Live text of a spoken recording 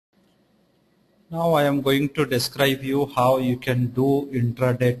Now I am going to describe you how you can do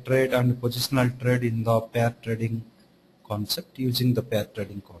intraday trade and positional trade in the pair trading concept using the pair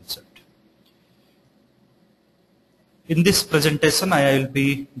trading concept. In this presentation I will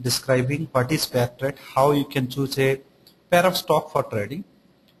be describing what is pair trade, how you can choose a pair of stock for trading,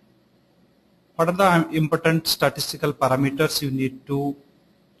 what are the important statistical parameters you need to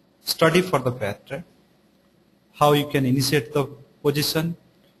study for the pair trade, how you can initiate the position,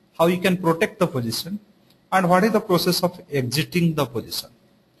 how you can protect the position, and what is the process of exiting the position.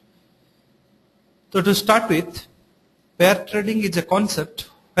 So to start with, pair trading is a concept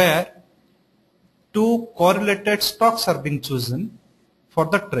where two correlated stocks are being chosen for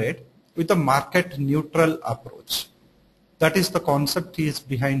the trade with a market neutral approach. That is the concept is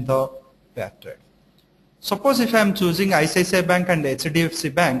behind the pair trade. Suppose if I am choosing ICICI Bank and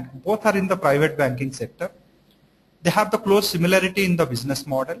HDFC Bank, both are in the private banking sector. They have the close similarity in the business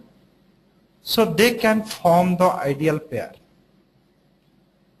model, so they can form the ideal pair.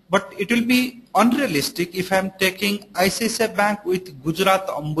 But it will be unrealistic if I am taking ICICI Bank with Gujarat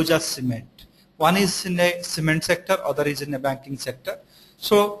Ambuja Cement. One is in a cement sector, other is in a banking sector.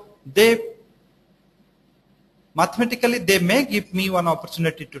 So mathematically they may give me one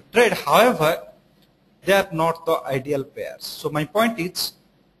opportunity to trade. However, they are not the ideal pairs. So my point is,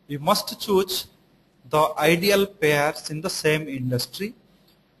 we must choose the ideal pairs in the same industry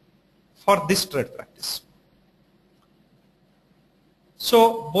for this trade practice.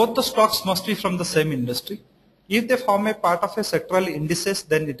 So both the stocks must be from the same industry. If they form a part of a sectoral indices,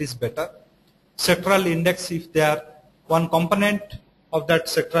 then it is better. Sectoral index, if they are one component of that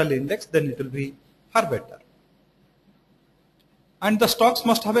sectoral index, then it will be far better. And the stocks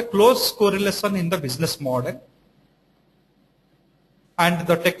must have a close correlation in the business model. And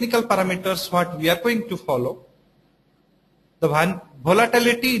the technical parameters what we are going to follow, the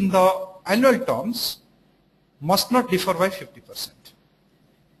volatility in the annual terms must not differ by 50%.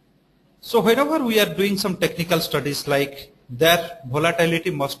 So whenever we are doing some technical studies, like their volatility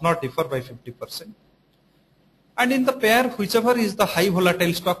must not differ by 50%. And in the pair, whichever is the high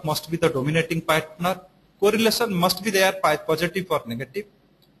volatile stock must be the dominating partner. Correlation must be there, positive or negative,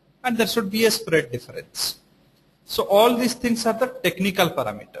 and there should be a spread difference. So all these things are the technical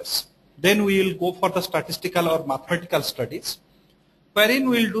parameters. Then we will go for the statistical or mathematical studies, wherein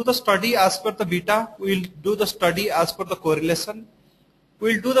we will do the study as per the beta, we will do the study as per the correlation,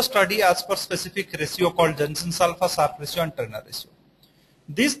 we will do the study as per specific ratio called Jensen's alpha, Sharpe ratio and Turner ratio.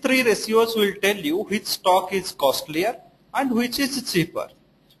 These three ratios will tell you which stock is costlier and which is cheaper.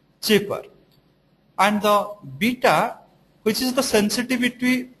 And the beta, which is the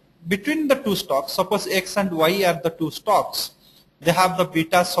sensitivity between the two stocks, suppose X and Y are the two stocks, they have the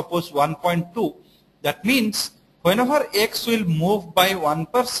beta suppose 1.2. That means whenever X will move by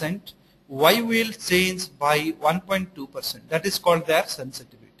 1%, Y will change by 1.2%. That is called their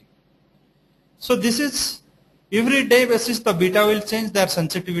sensitivity. So this is every day basis the beta will change, their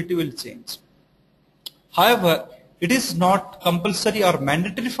sensitivity will change. However, it is not compulsory or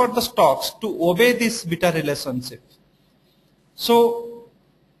mandatory for the stocks to obey this beta relationship. So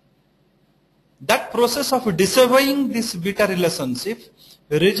that process of disobeying this beta relationship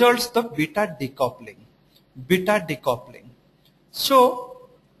results the beta decoupling. So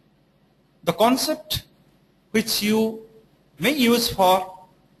the concept which you may use for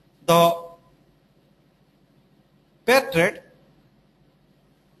the pair trade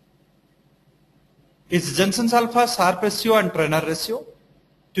is Jensen's alpha, Sharpe ratio and Turner ratio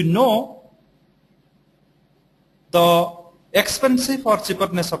to know the expensive or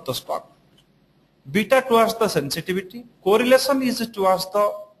cheapness of the stock. Beta towards the sensitivity. Correlation is towards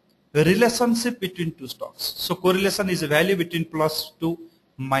the relationship between two stocks. So correlation is a value between plus 2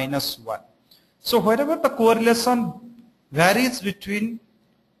 minus 1. So wherever the correlation varies between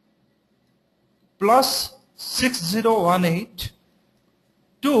plus 6018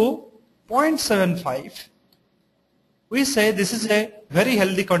 to 0.75, we say this is a very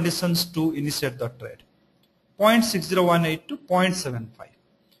healthy conditions to initiate the trade. 0.6018 to 0.75.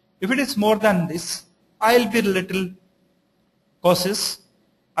 If it is more than this, I will be a little cautious.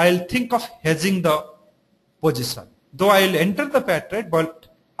 I will think of hedging the position. Though I will enter the pair trade, but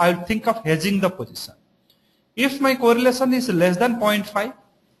I will think of hedging the position. If my correlation is less than 0.5,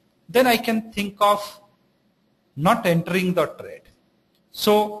 then I can think of not entering the trade.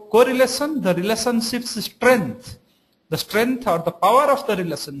 So correlation, the relationship's strength, the strength or the power of the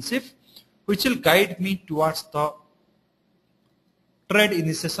relationship which will guide me towards the trade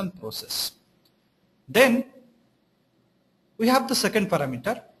initiation process. Then we have the second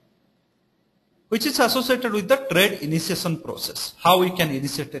parameter which is associated with the trade initiation process, how we can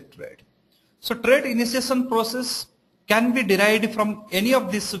initiate a trade. So trade initiation process can be derived from any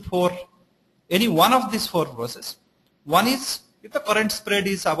one of these four processes. One is if the current spread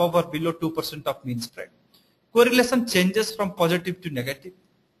is above or below 2% of mean spread. Correlation changes from positive to negative.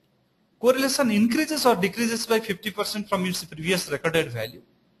 Correlation increases or decreases by 50% from its previous recorded value.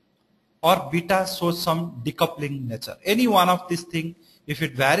 Or beta shows some decoupling nature. Any one of these things, if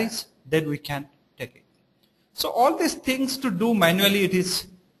it varies, then we can take it. So all these things to do manually, it is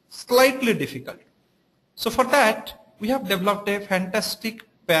slightly difficult. So for that, we have developed a fantastic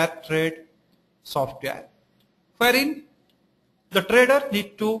pair trade software, wherein the trader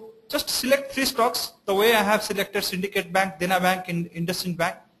need to just select 3 stocks. The way I have selected Syndicate Bank, Dena Bank, and IndusInd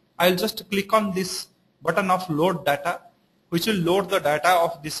Bank, I'll just click on this button of load data, which will load the data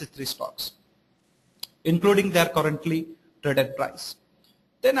of these 3 stocks, including their currently traded price.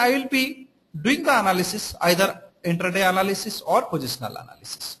 Then I will be doing the analysis, either intraday analysis or positional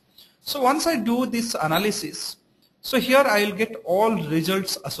analysis. So once I do this analysis, so here I will get all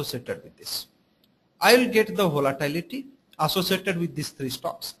results associated with this. I will get the volatility associated with these 3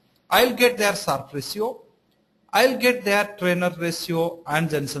 stocks. I will get their Sharpe ratio. I will get their trainer ratio and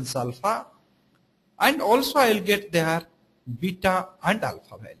Jensen's alpha. And also I will get their beta and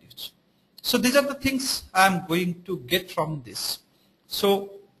alpha values. So these are the things I am going to get from this.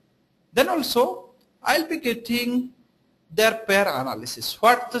 So then also I will be getting their pair analysis.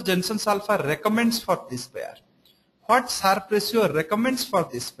 What the Jensen's alpha recommends for this pair. What Sharpe ratio recommends for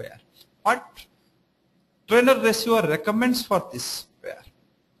this pair. What trainer ratio recommends for this pair.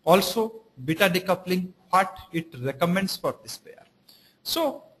 Also beta decoupling, what it recommends for this pair.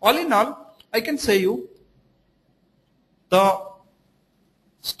 So all in all, I can say you the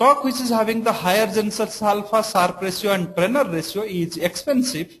stock which is having the higher Jensen's alpha, Sharpe ratio and trainer ratio is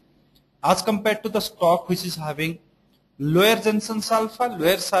expensive as compared to the stock which is having lower Jensen's alpha,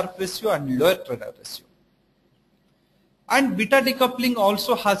 lower Sharpe ratio and lower trainer ratio. And beta decoupling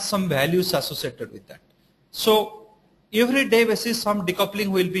also has some values associated with that. So every day basis some decoupling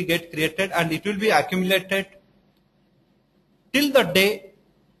will be created and it will be accumulated till the day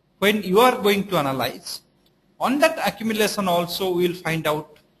when you are going to analyze. On that accumulation also we will find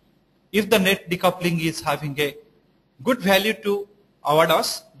out if the net decoupling is having a good value to award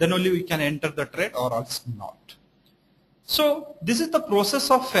us, then only we can enter the trade or else not. So this is the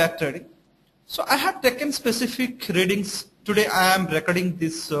process of fair trading. So I have taken specific readings. Today I am recording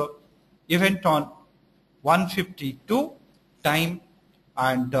this event on 1:52 time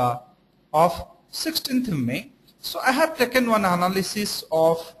and of 16th May. So I have taken one analysis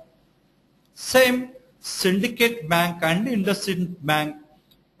of same Syndicate Bank and IndusInd Bank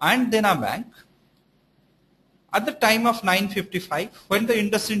and Dena Bank at the time of 9:55 when the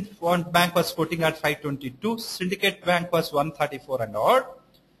IndusInd Bank was quoting at 522, Syndicate Bank was 134 and odd.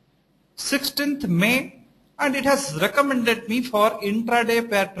 16th May, and it has recommended me for intraday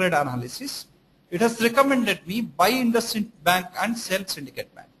pair trade analysis. It has recommended me buy IndusInd Bank and sell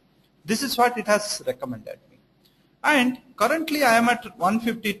Syndicate Bank. This is what it has recommended me. And currently I am at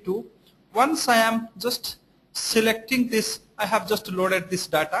 152. Once I am just selecting this, I have just loaded this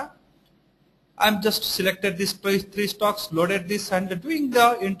data. I am just selected these 3 stocks, loaded this and doing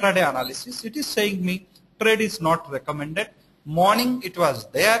the intraday analysis. It is saying me trade is not recommended. Morning it was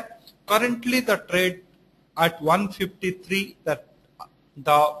there. Currently the trade at 153, that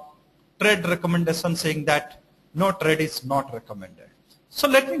the trade recommendation saying that no trade is not recommended. So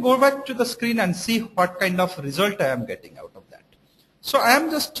let me go back to the screen and see what kind of result I am getting out of that. So I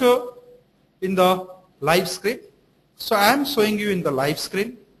am just in the live screen. So I am showing you in the live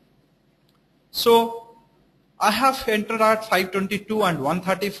screen. So I have entered at 522 and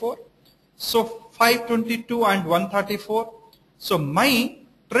 134. So 522 and 134. So my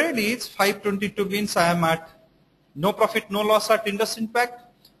trade is 522 means I am at no profit, no loss at IndusInd Bank.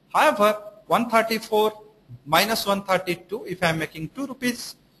 However, 134 minus 132, if I am making 2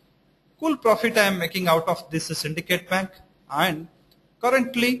 rupees, cool profit I am making out of this Syndicate Bank. And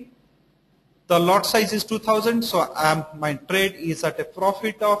currently the lot size is 2000, so my trade is at a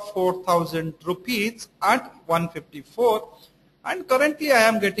profit of 4000 rupees at 154. And currently I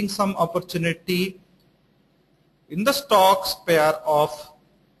am getting some opportunity in the stocks pair of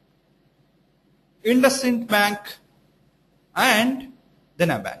IndusInd Bank and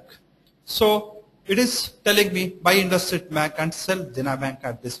Dena Bank. So it is telling me buy IndusInd Bank and sell Dena Bank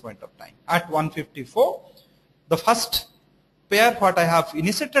at this point of time at 154. The first pair what I have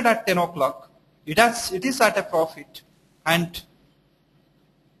initiated at 10 o'clock, it is at a profit, and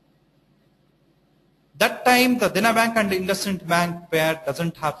that time the Dena Bank and IndusInd Bank pair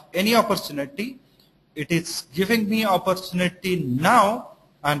doesn't have any opportunity. It is giving me opportunity now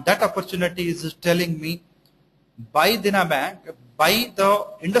and that opportunity is telling me buy Dena Bank, buy the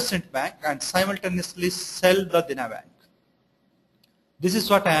IndusInd Bank, and simultaneously sell the Dena Bank. This is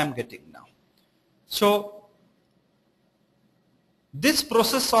what I am getting now. So this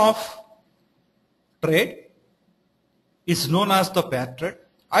process of trade is known as the pair trade.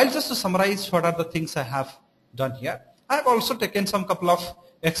 I'll just summarize what are the things I have done here. I have also taken some couple of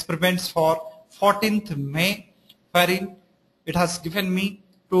experiments for 14th May, wherein it has given me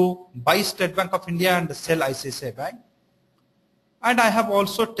to buy State Bank of India and sell ICICI Bank. And I have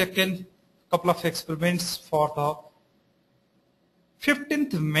also taken a couple of experiments for the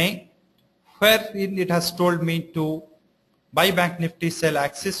 15th May, wherein it has told me to buy Bank Nifty, sell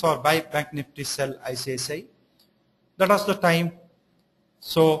Axis, or buy Bank Nifty, sell ICICI. That was the time.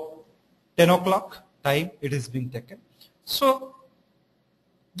 So 10 o'clock time it is being taken. So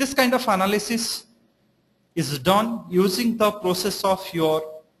this kind of analysis is done using the process of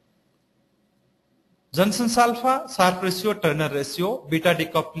your Johnson's alpha, Sharpe ratio, Turner ratio, beta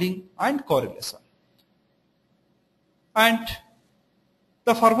decoupling, and correlation. And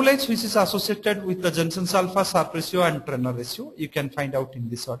the formulas which is associated with the Johnson's alpha, Sharpe ratio, and Turner ratio you can find out in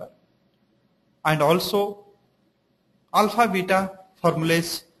this order. And also alpha beta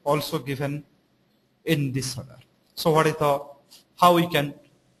formulas also given in this order. So what is how we can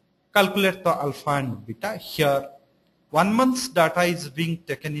calculate the alpha and beta? Here 1 month's data is being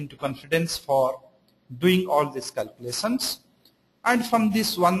taken into confidence for doing all these calculations, and from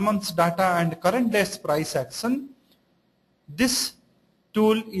this 1 month's data and current day's price action, this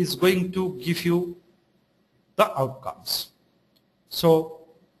tool is going to give you the outcomes. So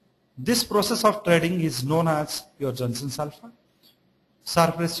this process of trading is known as your Johnson's alpha,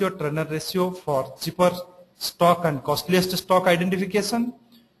 Sharpe ratio, Turner ratio for cheaper stock and costliest stock identification.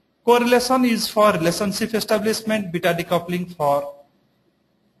 Correlation is for relationship establishment, beta decoupling for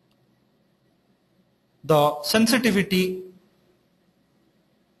the sensitivity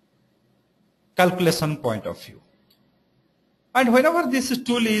calculation point of view. And whenever this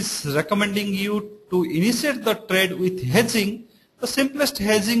tool is recommending you to initiate the trade with hedging, the simplest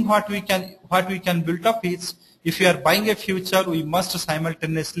hedging what we can build up is, if you are buying a future, we must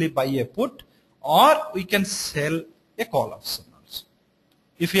simultaneously buy a put, or we can sell a call option also.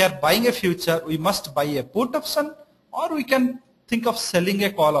 If we are buying a future, we must buy a put option, or we can think of selling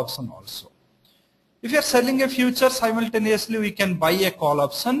a call option also. If you are selling a future, simultaneously we can buy a call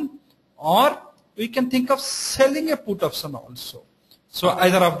option, or we can think of selling a put option also. So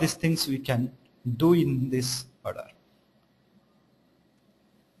either of these things we can do in this order.